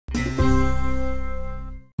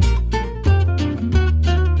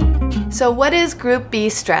So what is Group B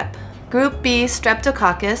Strep? Group B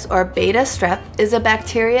Streptococcus, or Beta Strep, is a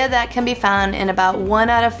bacteria that can be found in about 1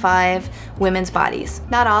 out of 5 women's bodies.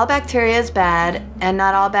 Not all bacteria is bad, and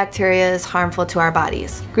not all bacteria is harmful to our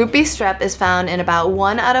bodies. Group B Strep is found in about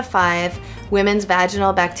 1 out of 5 women's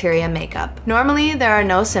vaginal bacteria makeup. Normally, there are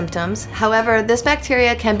no symptoms. However, this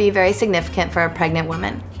bacteria can be very significant for a pregnant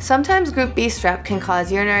woman. Sometimes Group B Strep can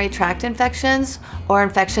cause urinary tract infections or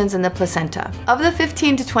infections in the placenta. Of the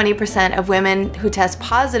 15 to 20% of women who test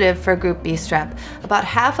positive for Group B Strep, about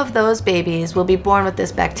half of those babies will be born with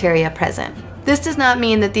this bacteria present. This does not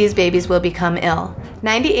mean that these babies will become ill.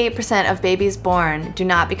 98% of babies born do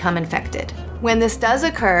not become infected. When this does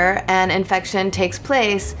occur and infection takes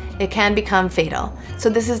place, it can become fatal. So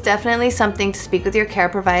this is definitely something to speak with your care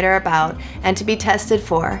provider about and to be tested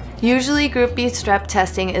for. Usually Group B Strep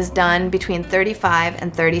testing is done between 35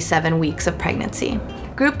 and 37 weeks of pregnancy.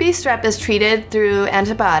 Group B Strep is treated through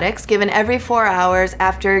antibiotics given every 4 hours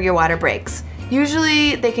after your water breaks.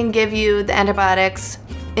 Usually they can give you the antibiotics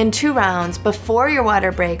in 2 rounds before your water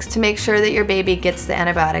breaks to make sure that your baby gets the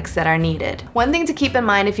antibiotics that are needed. One thing to keep in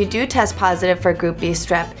mind if you do test positive for Group B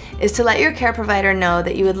Strep is to let your care provider know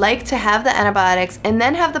that you would like to have the antibiotics and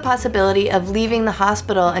then have the possibility of leaving the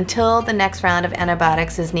hospital until the next round of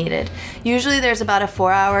antibiotics is needed. Usually there's about a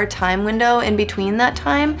 4-hour time window in between that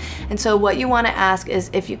time, and so what you want to ask is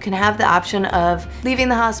if you can have the option of leaving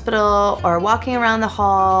the hospital or walking around the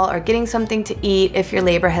hall or getting something to eat if your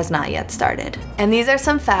labor has not yet started. And these are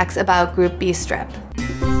some facts about Group B Strep.